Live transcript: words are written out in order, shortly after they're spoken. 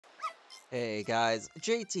Hey guys,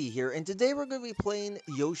 JT here, and today we're going to be playing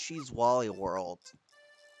Yoshi's Woolly World.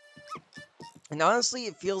 And honestly,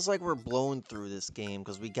 it feels like we're blowing through this game,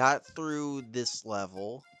 because we got through this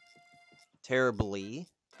level terribly.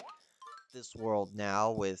 This world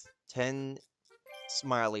now, with 10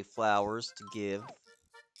 smiley flowers to give.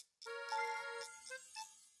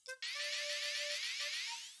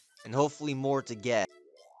 And hopefully more to get.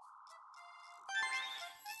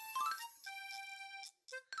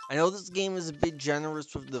 I know this game is a bit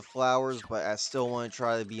generous with the flowers, but I still want to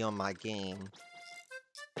try to be on my game.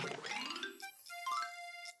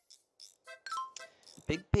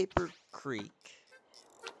 Big Paper Creek.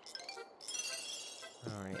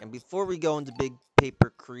 Alright, and before we go into Big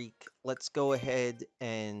Paper Creek, let's go ahead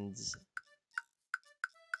and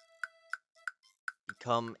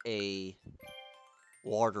become a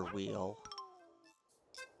water wheel.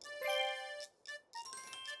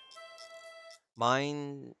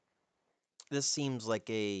 Mine, this seems like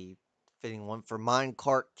a fitting one for Mine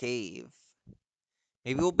Cart Cave.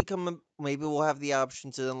 Maybe we'll have the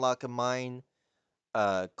option to unlock a mine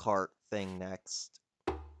cart thing next.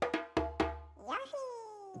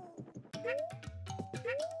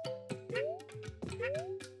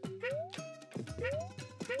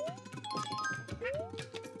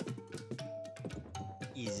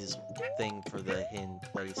 Easiest thing for the hidden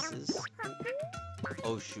places.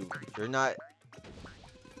 Oh shoot, you're not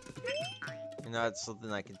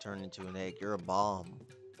something I can turn into an egg. You're a bomb.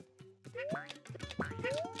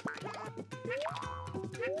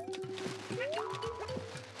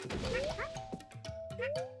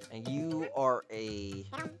 And you are a...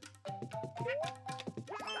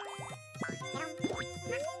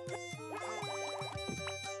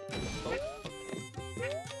 Oh,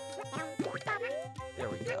 okay. There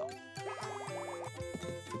we go.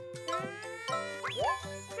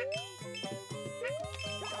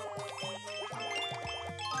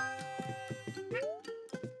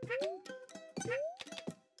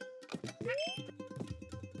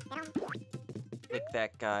 Pick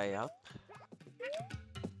that guy up.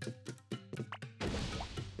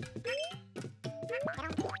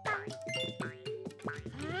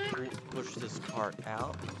 Push this cart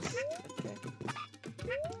out. Okay.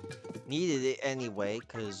 Needed it anyway,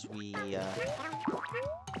 because we,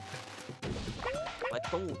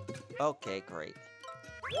 let go. Okay, great.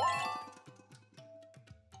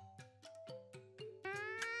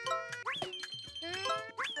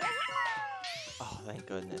 Oh, thank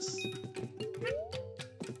goodness.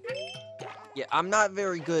 Yeah, I'm not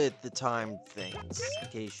very good at the timed things, in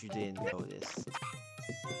case you didn't notice.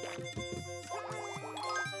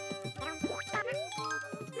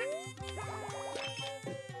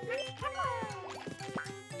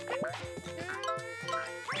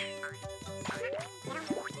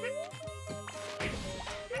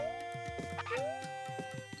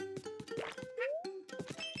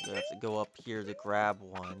 You have to go up here to grab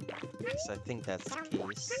one, because I think that's the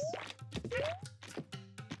case.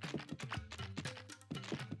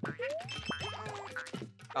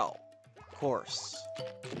 Oh, of course.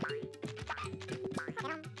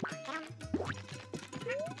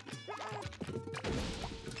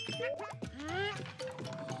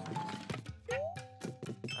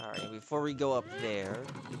 Alright, before we go up there...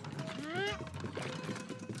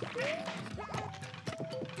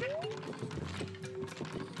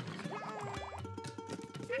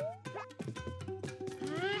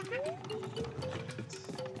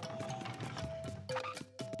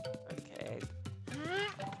 Okay,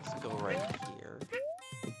 let's go right here.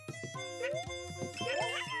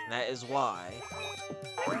 And that is why.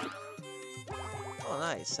 Oh,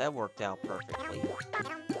 nice, that worked out perfectly.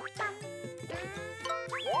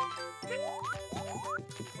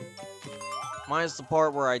 Minus the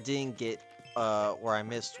part where I didn't get, where I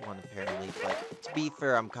missed one apparently, but to be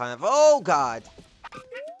fair, I'm kind of, oh god!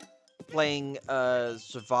 Playing,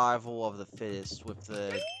 survival of the fittest with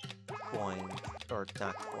the coin, or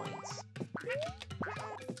not coins.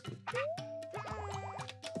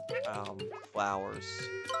 Flowers.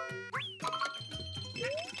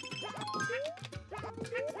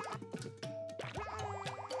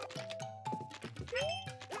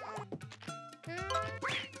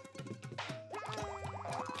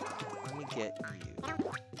 Let me get you.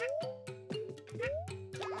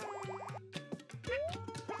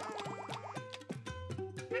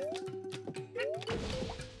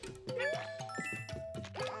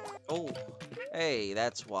 Oh, hey,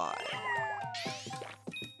 that's why.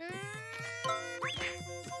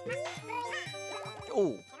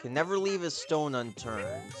 Oh, can never leave a stone unturned.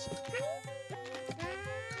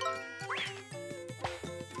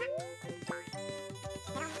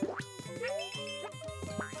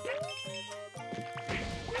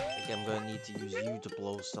 Okay, I'm gonna need to use you to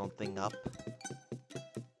blow something up.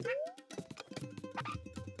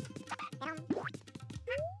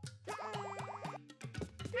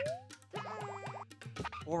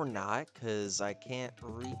 Or not, because I can't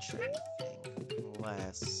reach anything.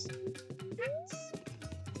 Unless... Let's see.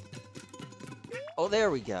 Oh, there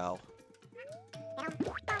we go.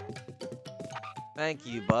 Thank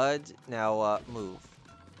you, bud. Now, move.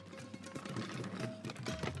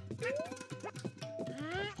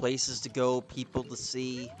 Places to go, people to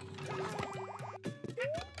see.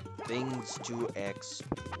 Things to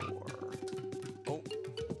explore. Oh.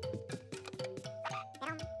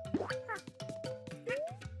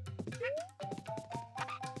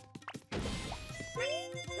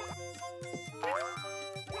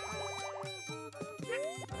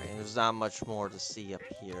 Alright, there's not much more to see up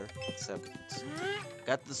here, except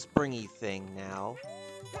got the springy thing now.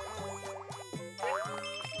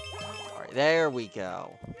 Alright, there we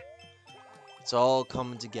go. It's all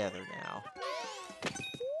coming together now.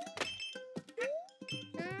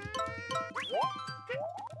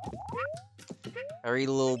 Every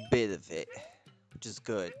little bit of it, which is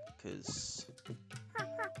good, because...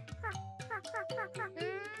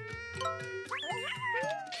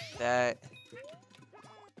 That...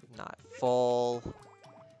 Not fall.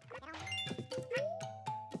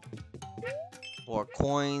 More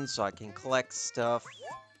coins so I can collect stuff.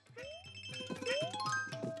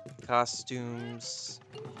 Costumes.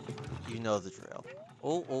 You know the drill.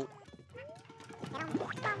 Oh, oh.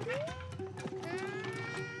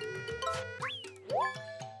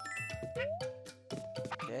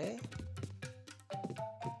 Okay.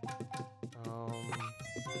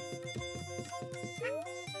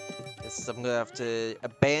 Guess I'm gonna have to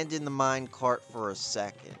abandon the mine cart for a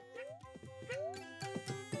second.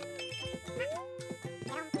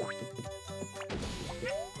 So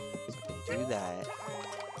I can do that.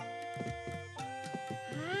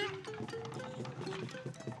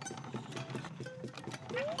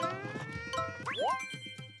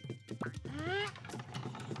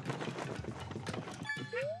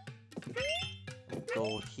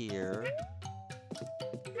 Go here.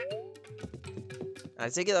 I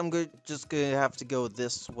think I'm just gonna have to go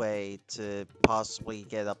this way to possibly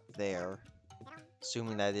get up there.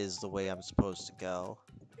 Assuming that is the way I'm supposed to go.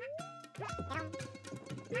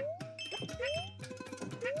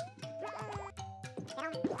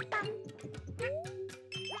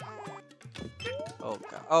 Oh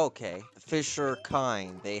god. Okay. The fish are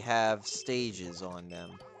kind. They have stages on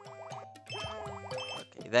them.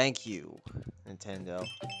 Okay, thank you, Nintendo.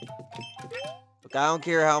 Look, I don't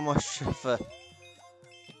care how much of a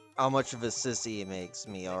sissy it makes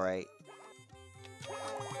me, alright?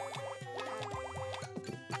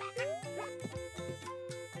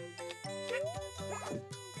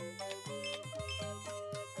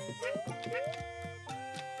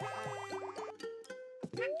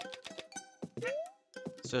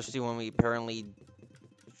 Especially when we apparently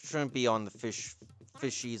shouldn't be on the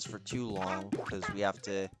fishies for too long, because we have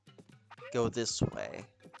to go this way.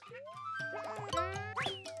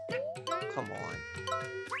 Come on.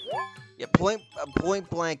 Yeah, point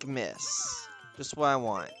blank miss. Just what I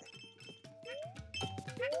want.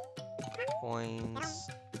 Coins.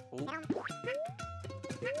 Ooh.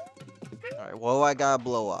 Alright, well, I gotta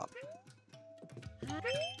blow up.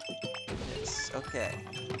 Yes, okay.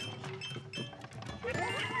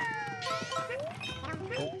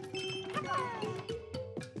 Oh.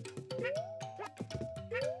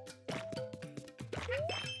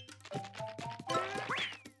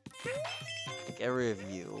 Get rid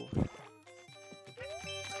of you.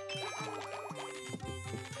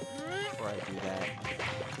 Before I do that.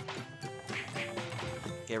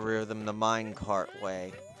 Get rid of them the minecart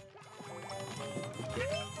way.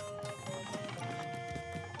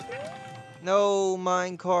 No,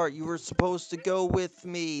 minecart, you were supposed to go with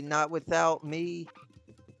me, not without me.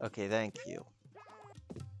 Okay, thank you.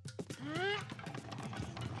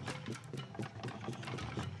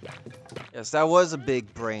 Yes, that was a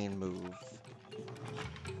big brain move.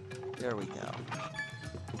 There we go.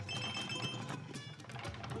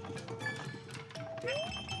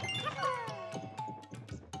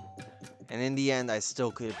 And in the end, I still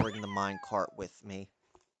could bring the minecart with me.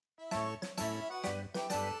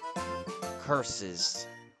 Curses.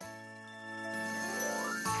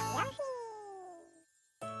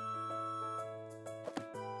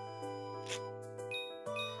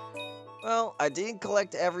 Well, I didn't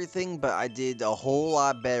collect everything, but I did a whole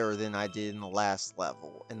lot better than I did in the last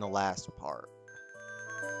level, in the last part.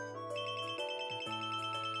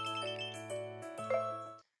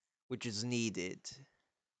 Which is needed. It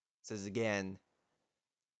says again,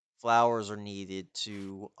 flowers are needed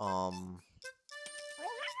to,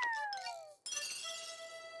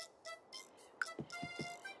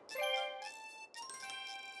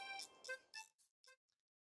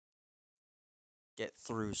 get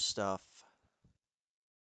through stuff.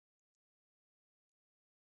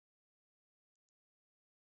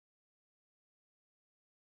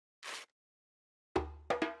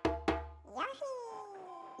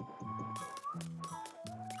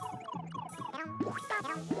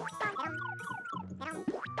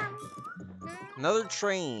 Another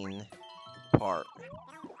train part.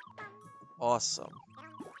 Awesome.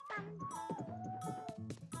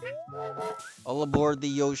 All aboard the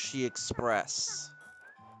Yoshi Express.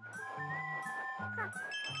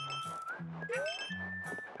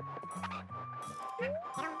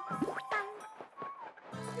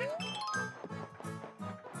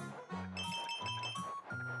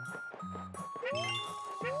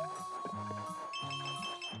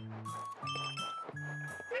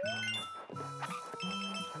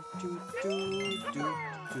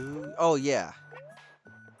 Oh, yeah.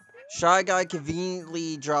 Shy Guy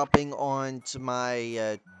conveniently dropping onto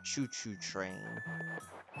my choo-choo train.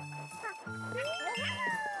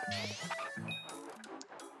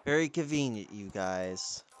 Very convenient, you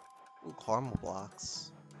guys. Ooh, caramel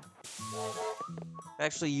blocks. I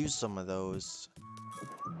actually used some of those.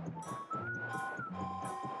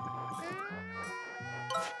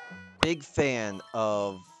 Big fan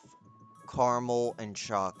of caramel and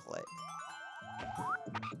chocolate.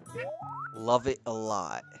 Love it a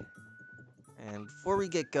lot. And before we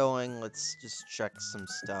get going, let's just check some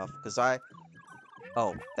stuff. Because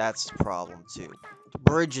oh, that's the problem too. The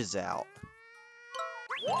bridge is out.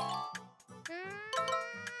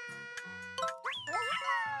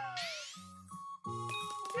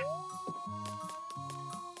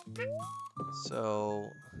 So,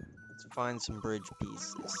 let's find some bridge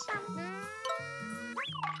pieces.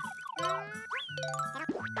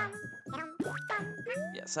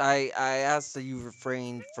 Yes, I asked that you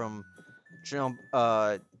refrain from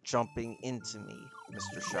jumping into me,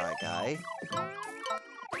 Mr. Shy Guy.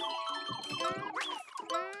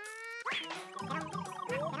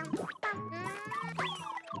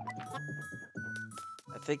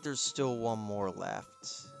 I think there's still one more left.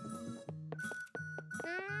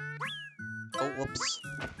 Oh, whoops.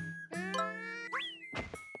 Yeah,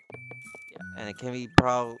 and it can be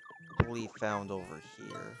probably found over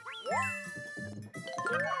here.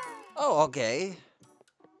 Oh, okay.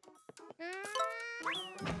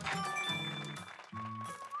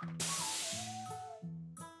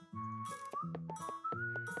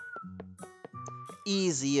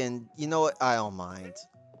 Easy, and you know what? I don't mind.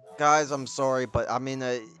 Guys, I'm sorry, but I'm in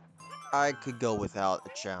I could go without a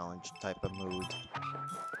challenge type of mood.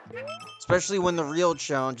 Especially when the real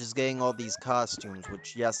challenge is getting all these costumes,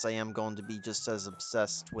 which, yes, I am going to be just as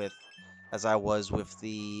obsessed with as I was with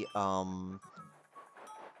the, yarn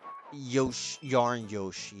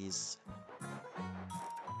Yoshis.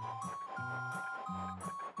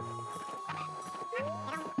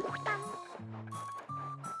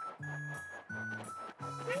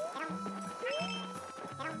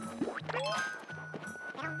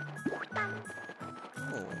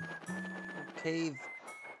 Oh,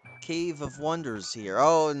 cave of wonders here.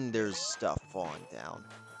 Oh, and there's stuff falling down.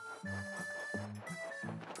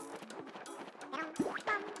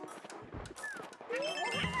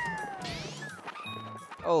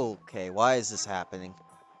 Okay, why is this happening?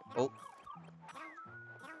 Oh.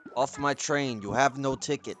 Off my train, you have no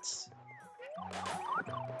tickets.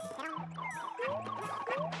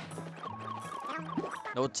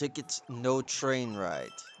 No tickets, no train ride.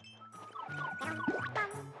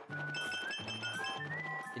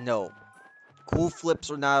 No. Cool flips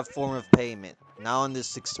are not a form of payment. Not on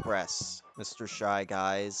this express, Mr. Shy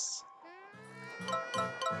Guys.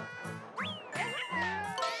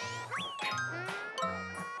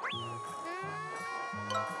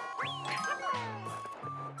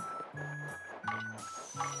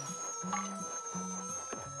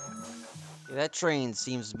 Yeah, that train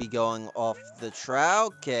seems to be going off the track.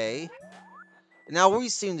 Okay. Now we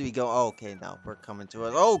seem to be going. Oh, okay, now we're coming to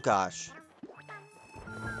it. Oh gosh.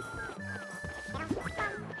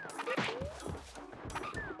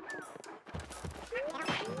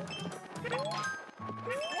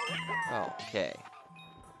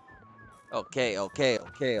 Okay. Okay.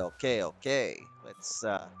 Let's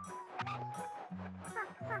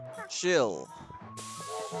chill.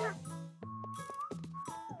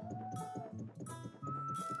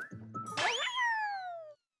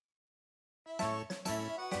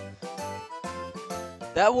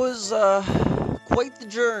 That was quite the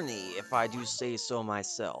journey, if I do say so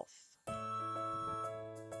myself.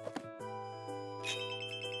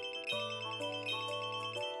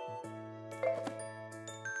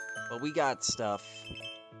 we got stuff.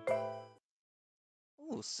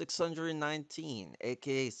 Ooh, 619,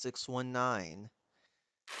 aka 619.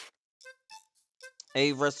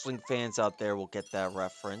 Any wrestling fans out there will get that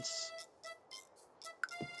reference.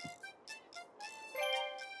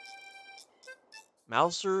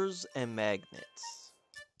 Mousers and magnets.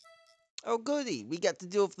 Oh goody, we got to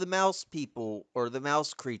deal with the mouse people, or the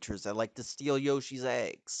mouse creatures that like to steal Yoshi's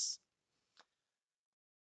eggs.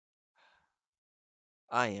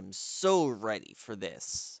 I am so ready for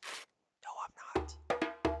this. No, I'm not.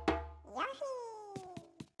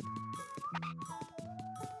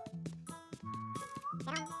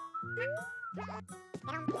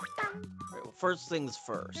 Right, well, first things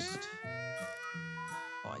first.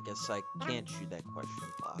 Oh, I guess I can't shoot that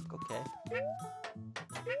question block, okay?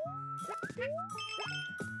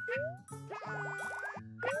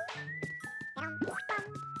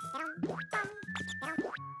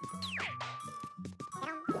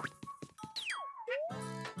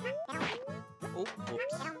 Oh,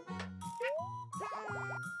 whoops.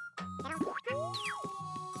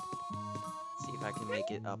 See if I can make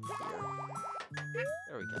it up here.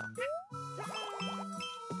 There we go.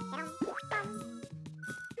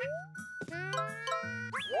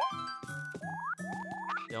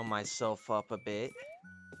 Heal myself up a bit.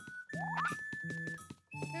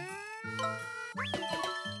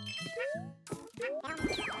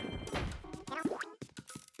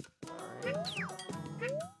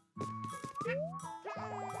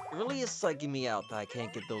 It really is psyching me out that I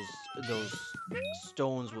can't get those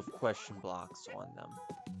stones with question blocks on them.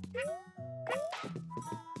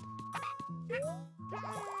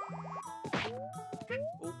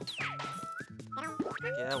 Oop.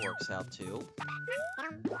 Okay, that works out too.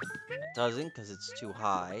 It doesn't because it's too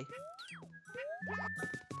high.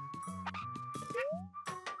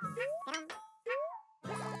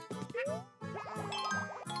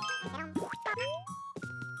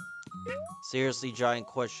 Seriously, giant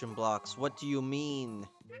question blocks, what do you mean?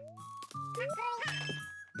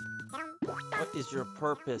 What is your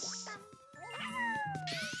purpose?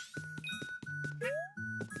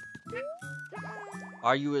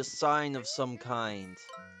 Are you a sign of some kind?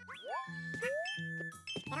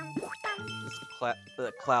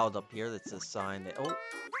 This cloud up here that's a sign that... Oh!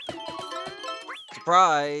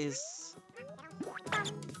 Surprise!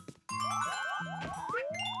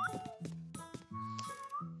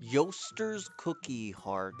 Yoster's Cookie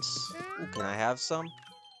Hearts. Ooh, can I have some?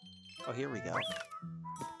 Oh, here we go.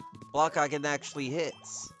 Block I can actually hit.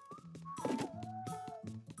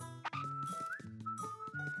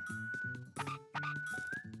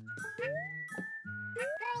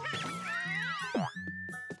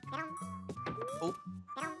 Oh.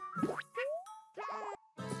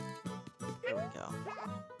 There we go.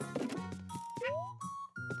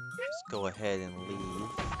 Just go ahead and leave.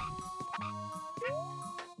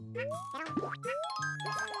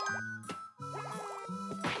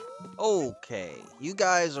 Okay, you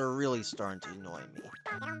guys are really starting to annoy me.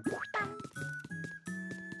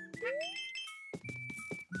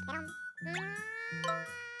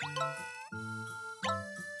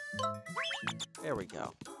 There we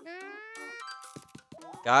go.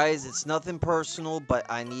 Guys, it's nothing personal, but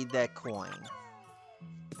I need that coin.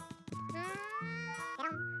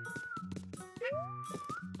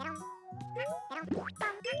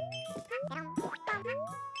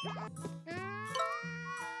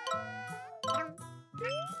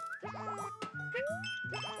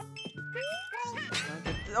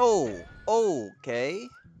 Oh, okay.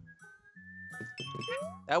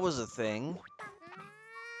 That was a thing.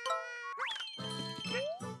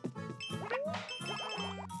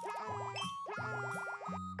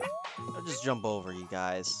 I'll just jump over you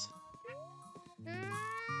guys.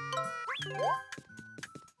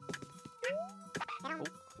 Oh.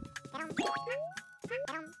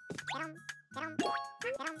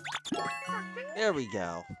 There we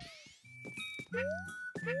go.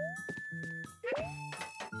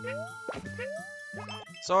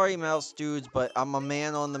 Sorry, mouse dudes, but I'm a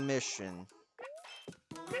man on the mission.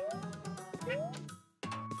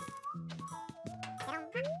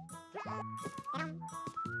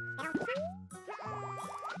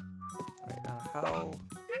 Alright, how...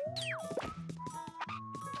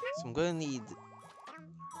 So I'm gonna need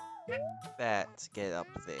that to get up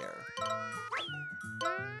there.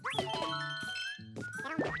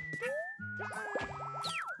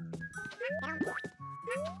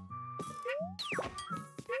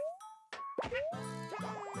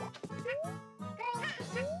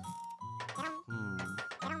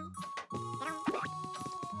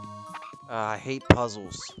 I hate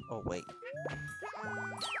puzzles. Oh, wait.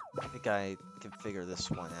 I think I can figure this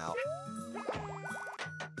one out.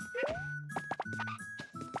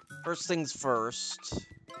 First things first.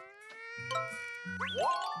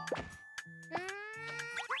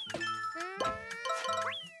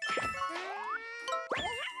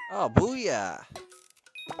 Oh, booyah!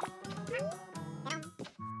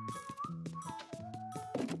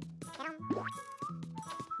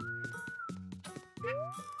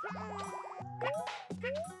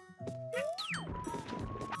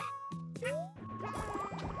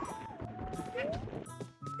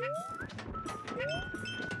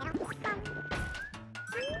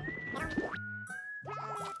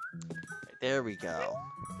 There we go.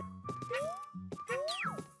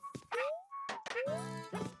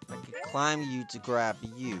 I can climb you to grab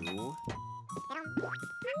you.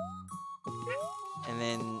 And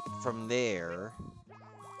then from there...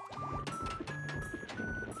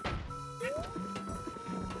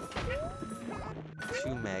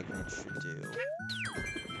 2 magnets should do.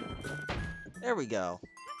 There we go.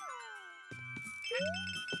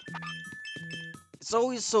 It's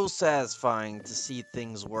always so satisfying to see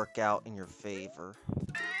things work out in your favor.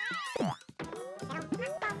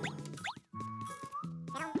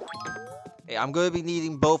 Hey, I'm going to be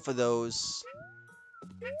needing both of those.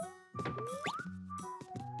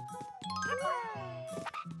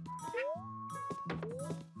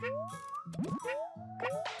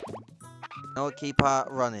 No, keep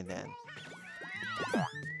running then.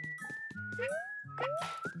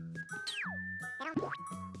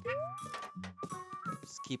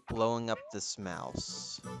 Just keep blowing up this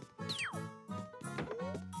mouse.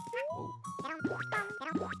 Oh.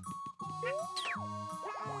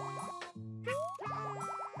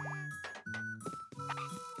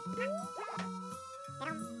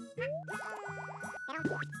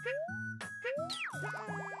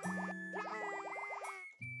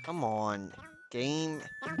 Come on, game.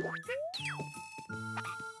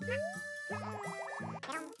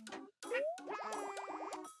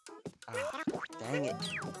 Ah, dang it.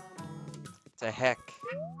 The heck.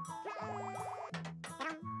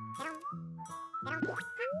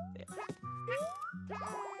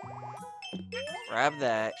 Grab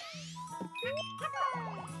that.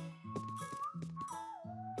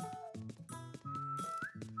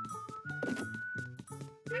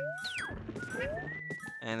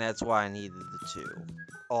 And that's why I needed the 2.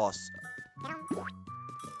 Awesome.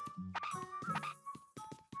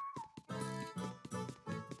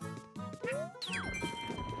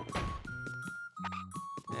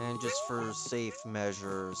 And just for safe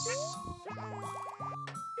measures.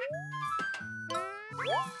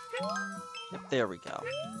 Yep, there we go.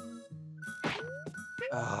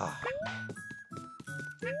 Ah.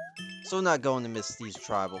 So not going to miss these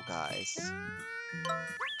tribal guys.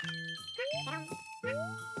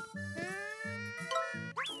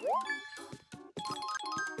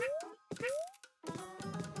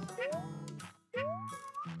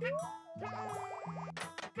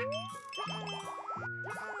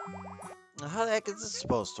 Now, how the heck is this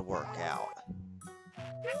supposed to work out?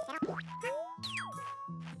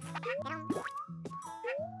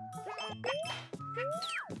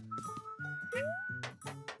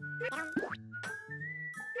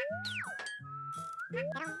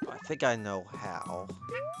 I think I know how.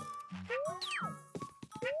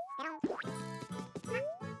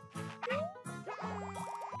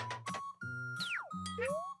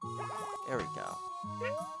 There we go.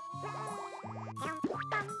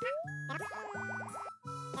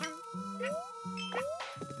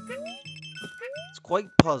 It's quite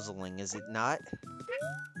puzzling, is it not?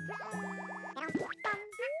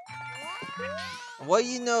 Well,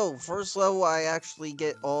 you know, first level I actually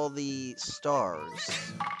get all the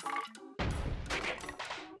stars.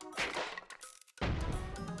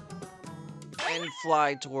 And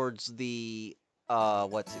fly towards the,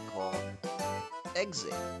 what's it called?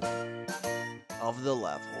 Exit of the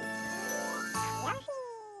level.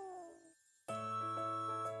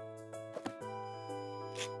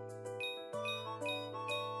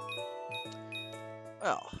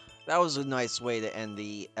 Well, that was a nice way to end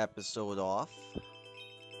the episode off.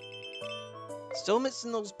 Still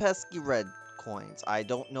missing those pesky red coins. I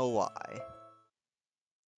don't know why.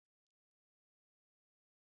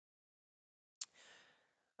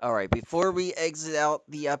 Alright, before we exit out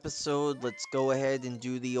the episode, let's go ahead and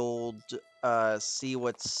do the old, see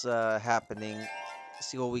what's happening.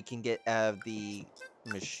 See what we can get out of the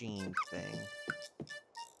machine thing.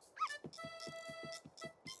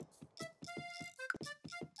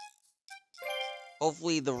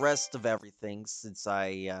 Hopefully the rest of everything, since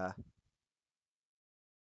actually,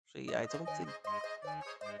 I don't think,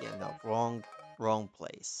 yeah, no, wrong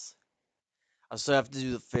place. I still have to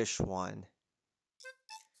do the fish one.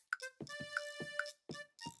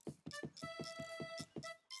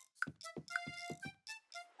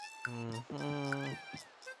 Hmm.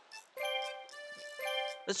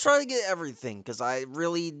 Let's try to get everything, because I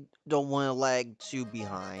really don't want to lag too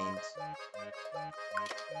behind.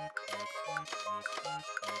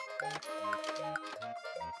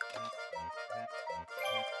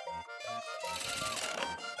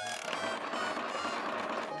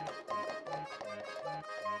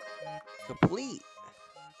 Complete.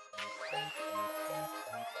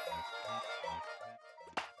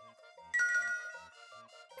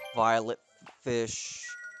 Violet fish,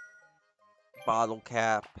 bottle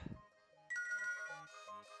cap,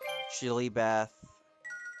 chili bath,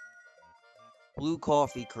 blue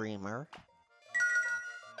coffee creamer,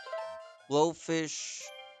 blowfish,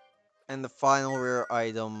 and the final rare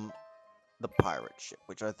item, the pirate ship,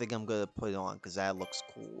 which I think I'm gonna put on because that looks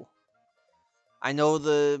cool. I know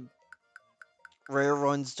the rare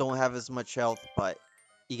ones don't have as much health, but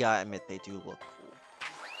you gotta admit they do look cool.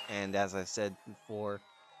 And as I said before,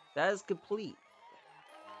 that is complete.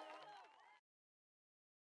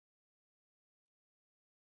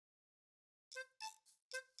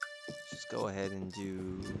 Just go ahead and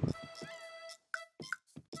do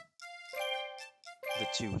the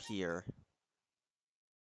two here.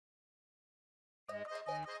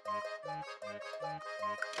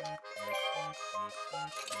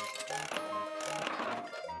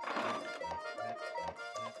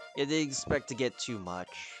 You didn't expect to get too much.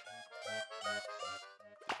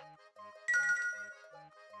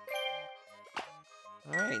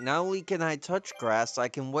 Alright, not only can I touch grass, I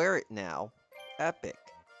can wear it now. Epic.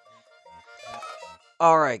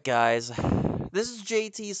 Alright, guys. This is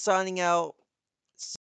JT signing out.